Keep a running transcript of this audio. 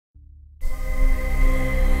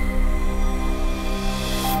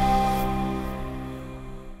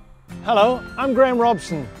Hello, I'm Graham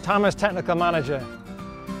Robson, Tama's Technical Manager.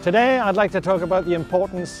 Today I'd like to talk about the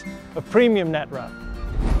importance of premium net wrap.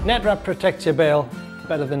 Net wrap protects your bale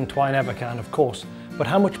better than twine ever can, of course, but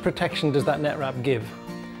how much protection does that net wrap give?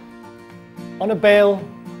 On a bale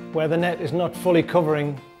where the net is not fully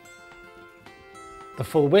covering the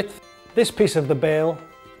full width, this piece of the bale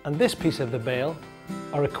and this piece of the bale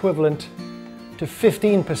are equivalent to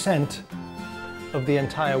 15% of the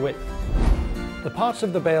entire width. The parts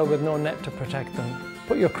of the bale with no net to protect them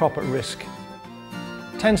put your crop at risk.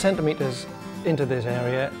 10 centimetres into this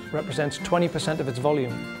area represents 20% of its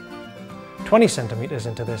volume. 20 centimetres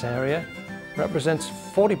into this area represents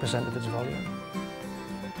 40% of its volume.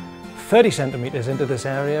 30 centimetres into this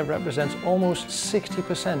area represents almost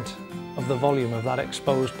 60% of the volume of that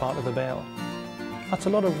exposed part of the bale. That's a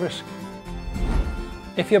lot of risk.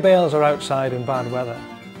 If your bales are outside in bad weather,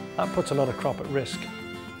 that puts a lot of crop at risk.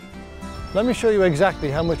 Let me show you exactly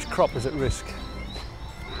how much crop is at risk.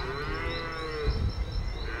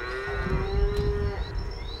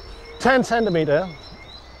 "10 centimetre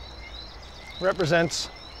represents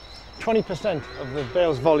 20% of the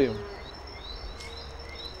bale's volume.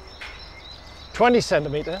 20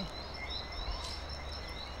 centimetre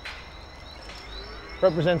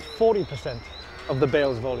represents 40% of the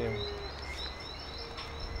bale's volume.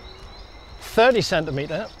 30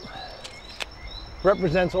 centimetre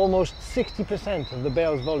represents almost 60% of the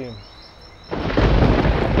bale's volume.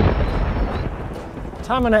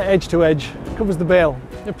 Tama net edge to edge covers the bale.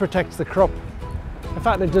 It protects the crop. In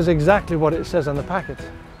fact, it does exactly what it says on the packet.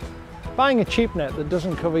 Buying a cheap net that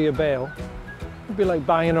doesn't cover your bale would be like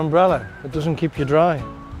buying an umbrella that doesn't keep you dry.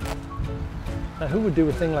 Now, who would do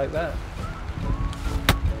a thing like that?